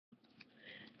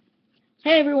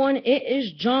Hey everyone, it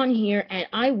is John here, and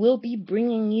I will be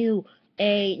bringing you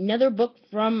another book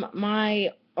from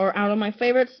out of my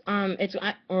favorites. I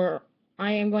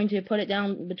am going to put it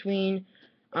down between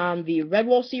the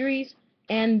Redwall series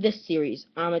and this series,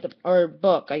 or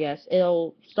book, I guess.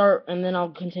 It'll start and then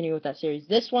I'll continue with that series.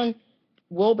 This one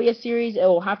will be a series. It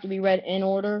will have to be read in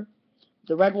order.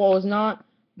 The Redwall is not,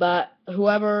 but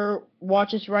whoever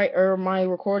watches or my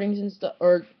recordings and stuff,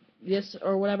 or this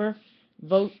or whatever,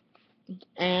 vote.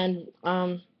 And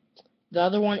the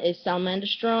other one is Salamander,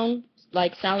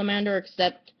 like Salamander,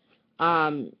 except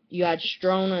you had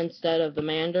Strona instead of the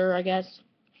Mander, I guess.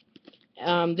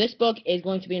 This book is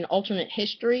going to be an alternate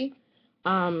history.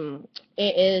 It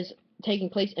is taking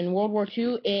place in World War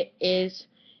II. It is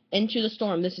Into the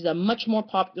Storm. This is a much more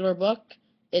popular book.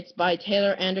 It's by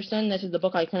Taylor Anderson. This is the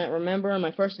book I couldn't remember in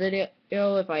my first video,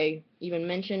 if I even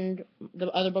mentioned the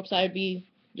other books I would be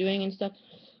doing and stuff.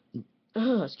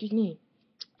 Oh, excuse me.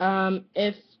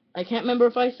 If I can't remember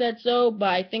if I said so,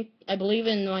 but I believe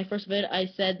in my first vid I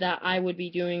said that I would be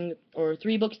doing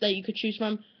three books that you could choose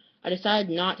from. I decided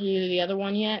not to do the other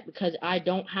one yet because I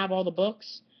don't have all the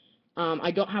books.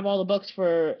 I don't have all the books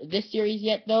for this series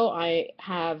yet though. I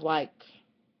have 5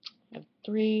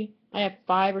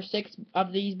 or 6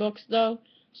 of these books though.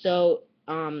 So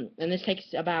and this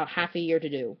takes about half a year to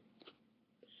do.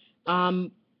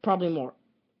 Probably more.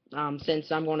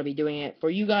 Since I'm going to be doing it for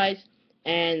you guys.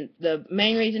 And the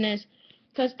main reason is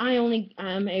because I only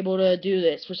am able to do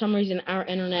this. For some reason, our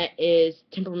internet is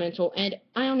temperamental, and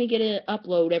I only get to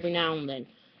upload every now and then.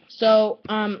 So,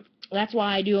 that's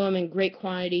why I do them in great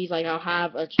quantities. Like, I'll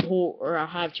have 2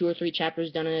 or 3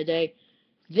 chapters done in a day.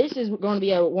 This is going to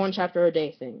be a 1 chapter a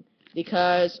day thing.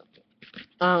 Because,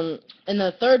 in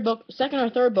the second or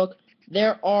third book,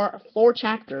 there are 4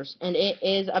 chapters, and it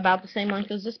is about the same length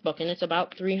as this book, and it's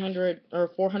about 300 or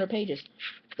 400 pages.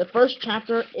 The first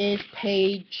chapter is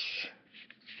page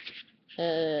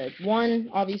 1,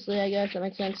 obviously, I guess, that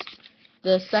makes sense.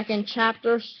 The second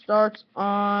chapter starts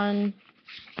on...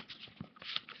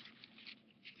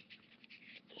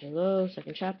 Hello,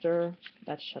 second chapter.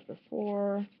 That's chapter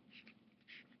 4,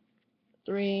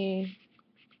 3,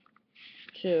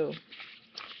 2.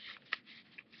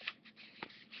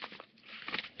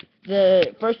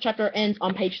 The first chapter ends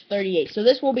on page 38. So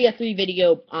this will be a 3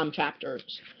 video chapters.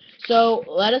 So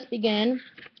let us begin.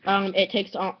 It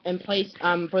takes in place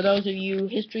for those of you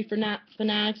history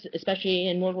fanatics, especially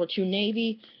in World War II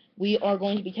Navy. We are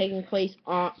going to be taking place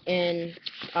in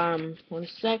one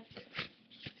sec.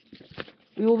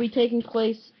 We will be taking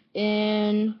place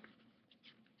in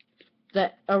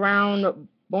around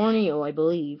Borneo, I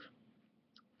believe.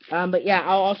 But yeah,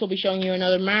 I'll also be showing you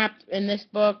another map in this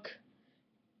book.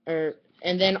 And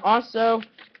then also,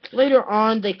 later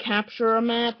on, they capture a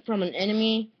map from an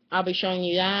enemy. I'll be showing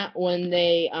you that when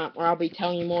or I'll be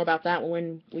telling you more about that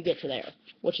when we get to there,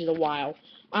 which is a while.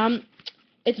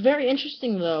 It's very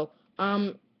interesting though.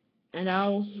 And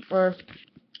I'll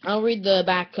read the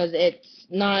back because it's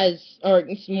not as,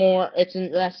 it's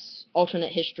less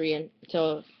alternate history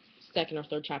until second or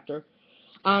third chapter.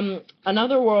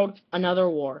 Another world, another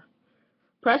war.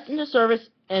 Pressed into service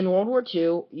in World War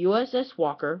II, USS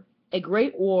Walker, a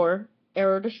Great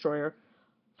War-era destroyer,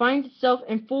 finds itself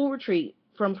in full retreat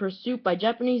from pursuit by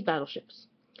Japanese battleships.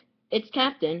 Its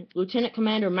captain, Lieutenant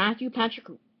Commander Matthew Patrick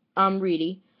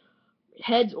Reedy,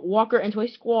 heads Walker into a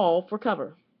squall for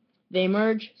cover. They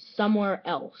emerge somewhere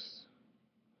else.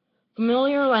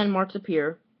 Familiar landmarks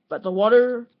appear, but the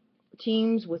water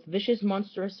teems with vicious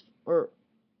monstrous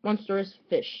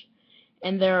fish,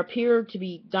 and there appear to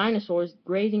be dinosaurs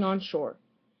grazing on shore.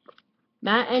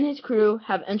 Matt and his crew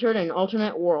have entered an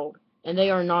alternate world, and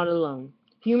they are not alone.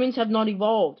 Humans have not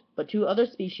evolved, but 2 other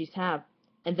species have,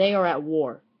 and they are at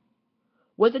war.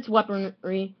 With its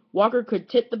weaponry, Walker could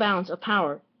tip the balance of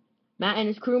power. Matt and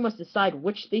his crew must decide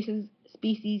which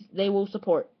species they will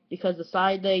support, because the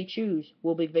side they choose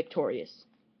will be victorious.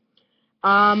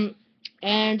 And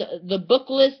the book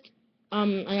list, I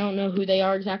don't know who they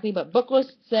are exactly, but book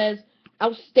list says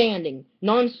outstanding,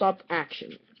 non-stop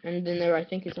action. And then there, I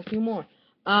think, is a few more.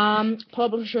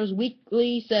 Publishers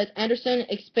Weekly says Anderson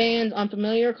expands on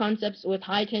familiar concepts with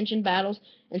high-tension battles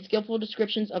and skillful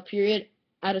descriptions of period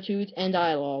attitudes and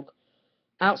dialogue.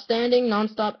 Outstanding,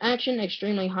 non-stop action,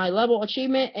 extremely high-level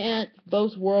achievement, and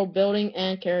both world building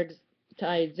and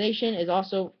characterization is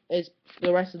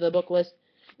the rest of the book list.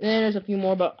 And then there's a few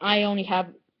more, but I only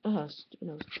have about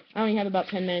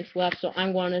 10 minutes left, so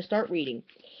I'm going to start reading.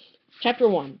 Chapter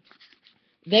 1.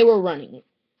 They were running.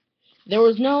 There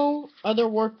was no other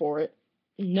word for it,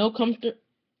 no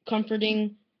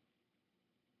comforting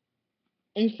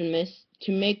infamous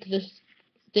to make this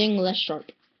sting less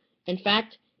sharp. In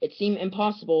fact, it seemed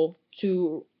impossible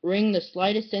to wring the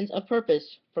slightest sense of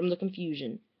purpose from the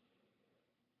confusion.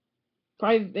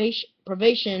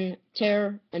 Privation,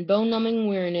 terror, and bone-numbing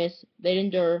weariness they'd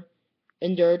endured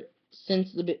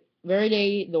since the very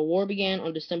day the war began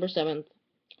on December 7th.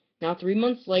 Now 3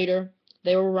 months later,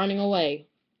 they were running away.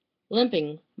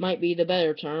 Limping might be the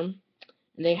better term,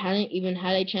 and they hadn't even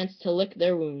had a chance to lick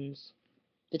their wounds.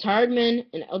 The tired men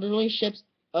and elderly ships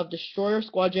of Destroyer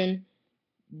Squadron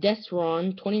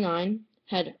Destroyermen 29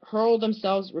 had hurled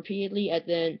themselves repeatedly at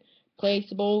the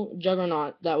implacable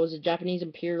juggernaut that was the Japanese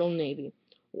Imperial Navy.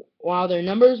 While their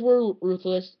numbers were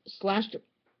ruthlessly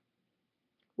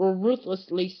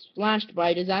slashed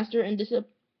by disaster and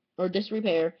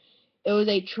disrepair, it was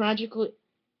a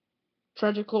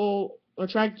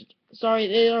sorry,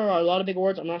 there are a lot of big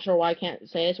words. I'm not sure why I can't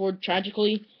say this word.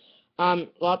 Tragically,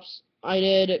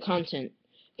 lopsided content.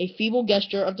 A feeble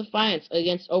gesture of defiance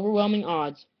against overwhelming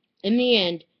odds. In the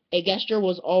end, a gesture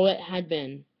was all it had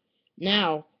been.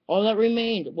 Now, all that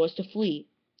remained was to flee,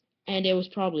 and it was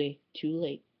probably too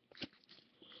late.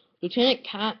 Lieutenant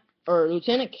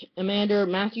Commander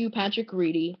Matthew Patrick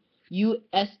Reedy,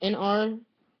 UNSR,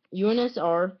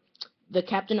 the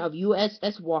captain of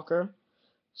USS Walker,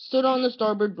 stood on the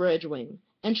starboard bridge wing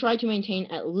and tried to maintain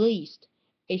at least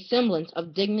a semblance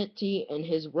of dignity in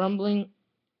his rumpled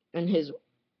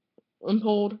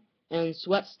and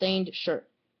sweat-stained shirt.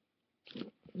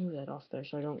 Move that off there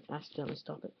so I don't accidentally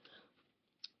stop it.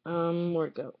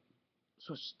 Where'd it go?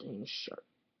 Sweat-stained shirt.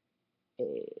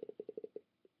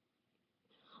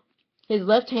 His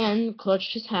left hand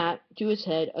clutched his hat to his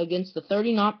head against the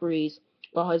 30-knot breeze,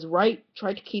 while his right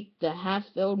tried to keep the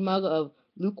half-filled mug of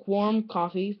lukewarm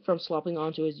coffee from slopping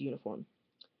onto his uniform.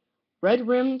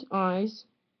 Red-rimmed eyes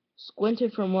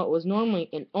squinted from what was normally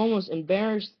an almost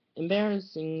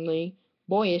embarrassingly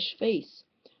boyish face,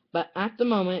 but at the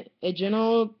moment a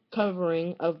general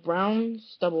covering of brown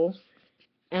stubble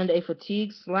and a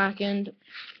fatigue-slackened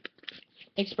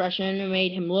expression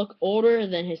made him look older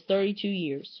than his 32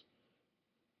 years.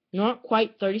 Not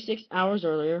quite 36 hours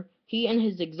earlier, he and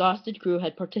his exhausted crew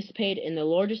had participated in the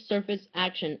largest surface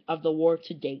action of the war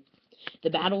to date, the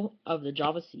Battle of the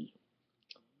Java Sea.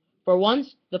 For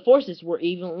once, the forces were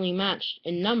evenly matched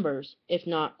in numbers, if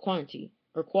not quality,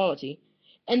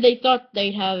 and they thought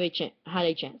they'd had a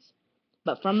chance.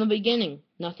 But from the beginning,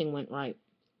 nothing went right.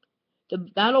 The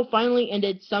battle finally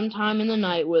ended sometime in the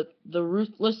night with the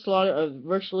ruthless slaughter of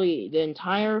virtually the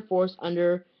entire force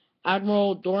under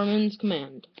Admiral Dorman's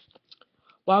command.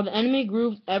 While the enemy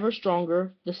grew ever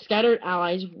stronger, the scattered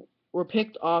allies were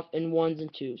picked off in ones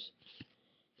and twos.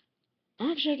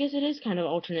 Actually, I guess it is kind of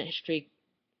alternate history.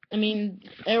 I mean,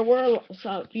 there were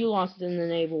a few losses in the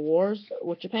naval wars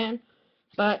with Japan,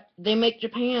 but they make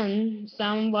Japan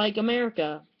sound like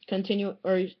America,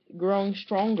 growing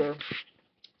stronger.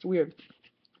 It's weird.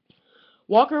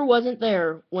 Walker wasn't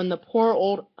there when the poor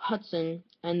old Hudson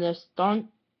and the staunch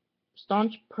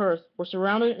Perth were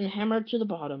surrounded and hammered to the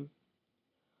bottom.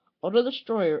 All the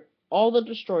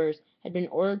destroyers had been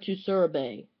ordered to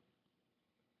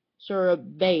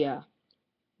Surabaya,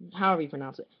 however you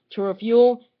pronounce it, to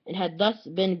refuel, and had thus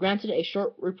been granted a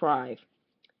short reprieve.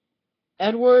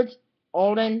 Edwards,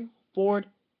 Alden, Ford,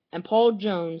 and Paul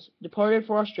Jones departed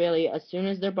for Australia as soon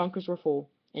as their bunkers were full,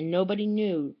 and nobody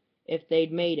knew if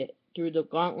they'd made it through the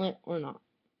gauntlet or not.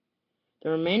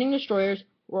 The remaining destroyers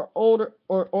were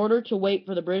ordered to wait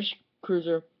for the British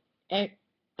cruiser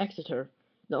Exeter,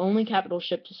 the only capital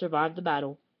ship to survive the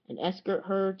battle, and escort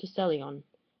her to Ceylon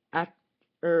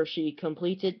after she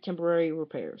completed temporary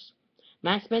repairs.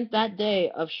 Matt spent that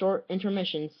day of short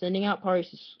intermissions sending out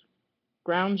parties to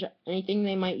scrounge anything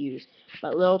they might use,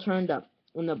 but little turned up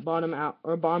in the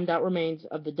bombed out remains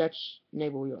of the Dutch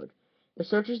naval yard. The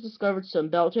searchers discovered some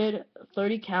belted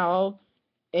 30 cal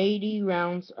 80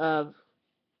 rounds of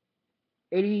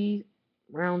 4-inch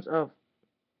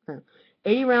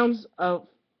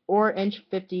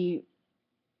 50.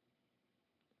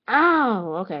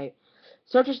 Okay.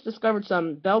 Searchers discovered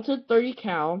some belted 30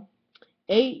 cal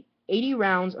 80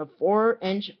 rounds of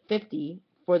 4-inch 50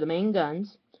 for the main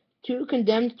guns, 2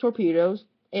 condemned torpedoes,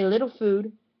 a little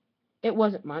food. It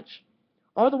wasn't much.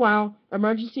 All the while,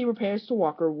 emergency repairs to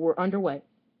Walker were underway.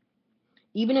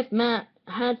 Even if Matt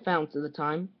had found the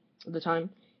time,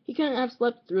 he couldn't have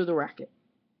slept through the racket.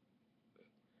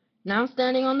 Now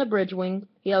standing on the bridge wing,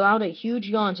 he allowed a huge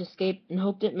yawn to escape and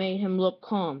hoped it made him look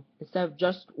calm instead of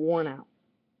just worn out.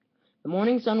 The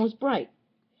morning sun was bright,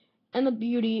 and the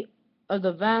beauty of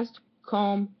the vast,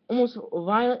 calm, almost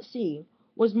violet sea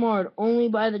was marred only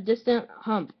by the distant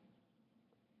hump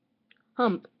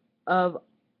of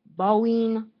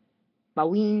bowing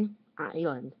Baween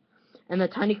Island, and the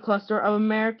tiny cluster of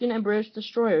American and British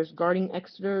destroyers guarding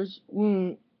Exeter's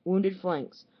wounded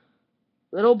flanks.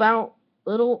 I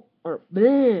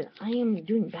am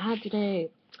doing bad today.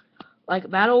 Like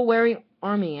battle-weary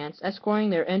army ants escorting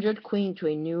their injured queen to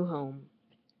a new home.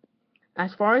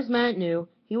 As far as Matt knew,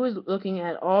 he was looking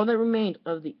at all that remained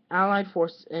of the Allied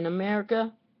forces in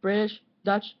America, British,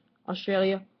 Dutch,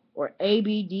 Australia, or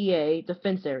ABDA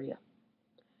defense area.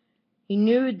 He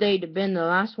knew they'd been the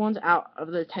last ones out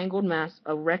of the tangled mass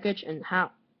of wreckage and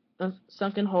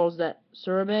sunken hulls that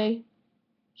Surabaya,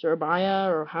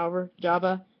 or however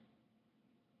Java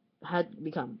had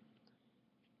become.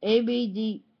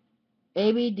 ABDA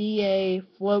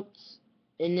float's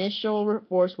initial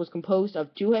force was composed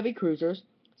of 2 heavy cruisers,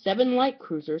 7 light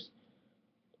cruisers,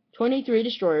 23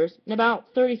 destroyers, and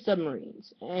about 30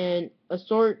 submarines, and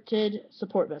assorted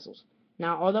support vessels.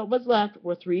 Now all that was left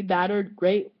were 3 battered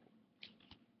Great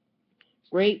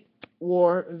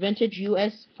War vintage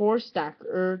U.S.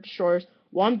 4-stacker destroyers,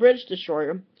 1 British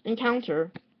destroyer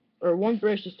encounter,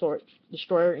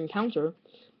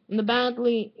 and the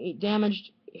badly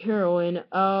damaged heroine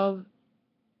of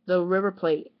the River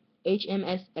Plate,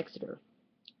 HMS Exeter.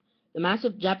 The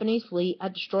massive Japanese fleet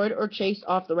had destroyed or chased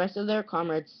off the rest of their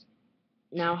comrades.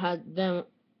 Now had them.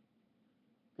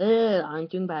 I'm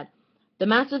doing bad. The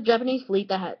massive Japanese fleet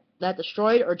that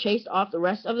destroyed or chased off the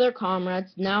rest of their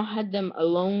comrades now had them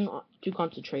alone to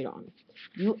concentrate on.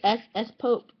 USS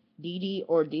Pope, DD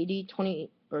or DD-20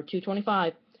 or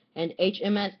 225, and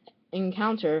HMS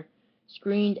Encounter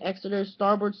screened Exeter's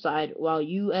starboard side, while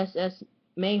USS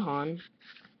Mahon,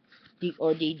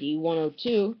 or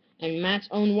DD-102, and Matt's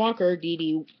own Walker,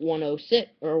 DD-106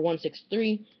 or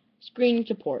 163, screened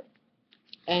to port.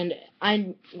 And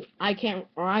I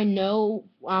know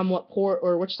what port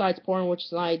or which side's port and which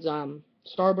side's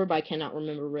starboard, but I cannot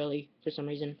remember really for some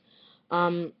reason.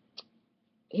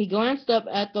 He glanced up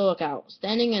at the lookout,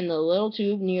 standing in the little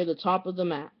tube near the top of the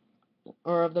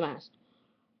mast.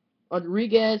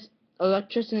 Rodriguez,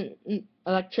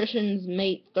 electrician's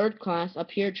mate, 3rd class,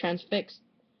 appeared transfixed,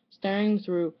 staring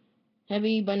through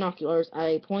heavy binoculars at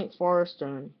a point far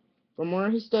astern. From where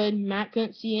he stood, Matt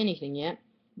couldn't see anything yet,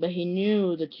 but he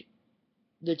knew the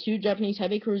 2 Japanese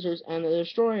heavy cruisers and the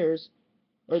destroyer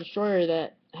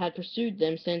that had pursued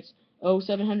them since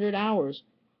 0700 hours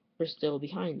were still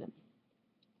behind them.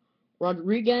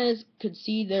 Rodriguez could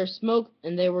see their smoke,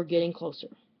 and they were getting closer.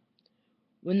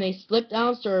 When they slipped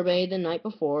out of Surabaya the night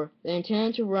before, they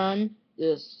intended to run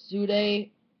the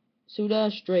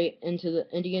Suda Strait into the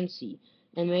Indian Sea,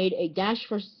 and made a dash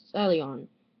for Ceylon.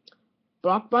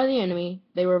 Blocked by the enemy,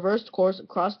 they reversed course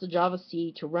across the Java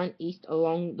Sea to run east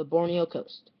along the Borneo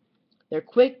coast. Their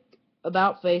quick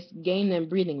about-face gained them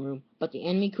breathing room, but the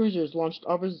enemy cruisers launched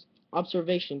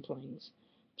observation planes.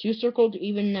 2 circled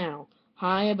even now,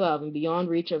 high above and beyond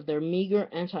reach of their meager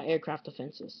anti-aircraft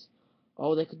defenses.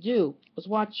 All they could do was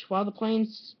watch while the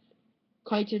planes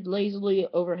kited lazily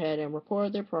overhead and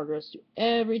reported their progress to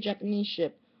every Japanese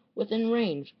ship within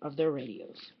range of their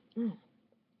radios.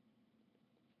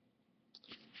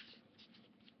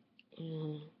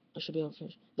 I should be able to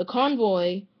finish. The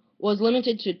convoy was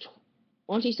limited to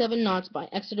 27 knots by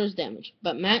Exeter's damage,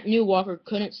 but Matt knew Walker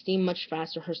couldn't steam much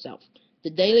faster herself. The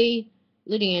daily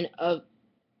litany of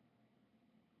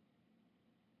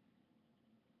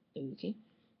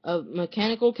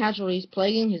mechanical casualties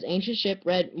plaguing his ancient ship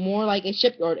read more like a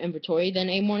shipyard inventory than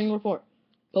a morning report.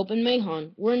 Pope and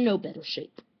Mahon were in no better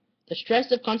shape. The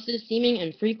stress of constant steaming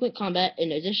and frequent combat,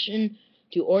 in addition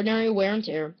to ordinary wear and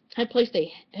tear, had placed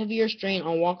a heavier strain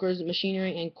on Walker's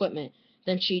machinery and equipment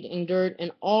than she'd endured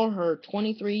in all her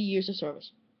 23 years of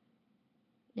service.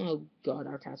 Oh God,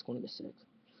 our cat's going to get sick.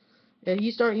 If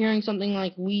you start hearing something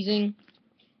like wheezing,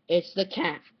 it's the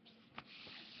cat.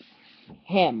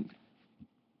 Him.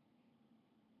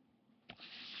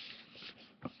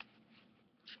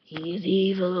 He's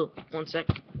evil. 1 sec.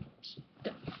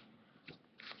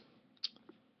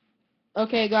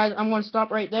 Okay, guys, I'm going to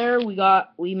stop right there.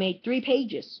 We made 3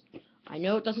 pages. I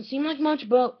know it doesn't seem like much,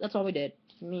 but that's all we did.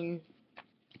 I mean,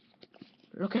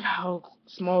 look at how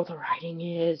small the writing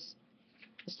is.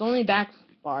 It's the only that's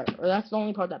the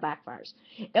only part that backfires.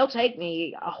 It'll take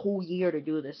me a whole year to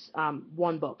do this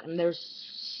one book, and there's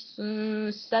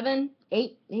 7,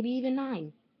 8, maybe even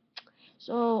 9.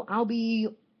 So I'll be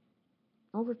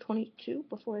over 22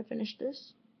 before I finish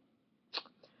this.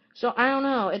 So I don't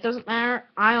know. It doesn't matter.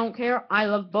 I don't care. I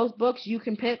love both books. You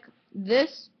can pick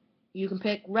this. You can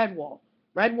pick Redwall.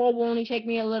 Redwall will only take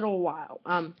me a little while.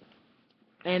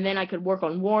 And then I could work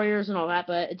on Warriors and all that,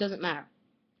 but it doesn't matter.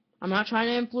 I'm not trying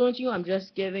to influence you. I'm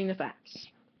just giving the facts.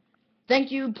 thank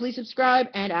you. Please subscribe,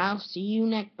 and I'll see you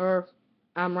next. Or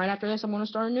right after this, I'm gonna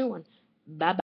start a new one. Bye bye.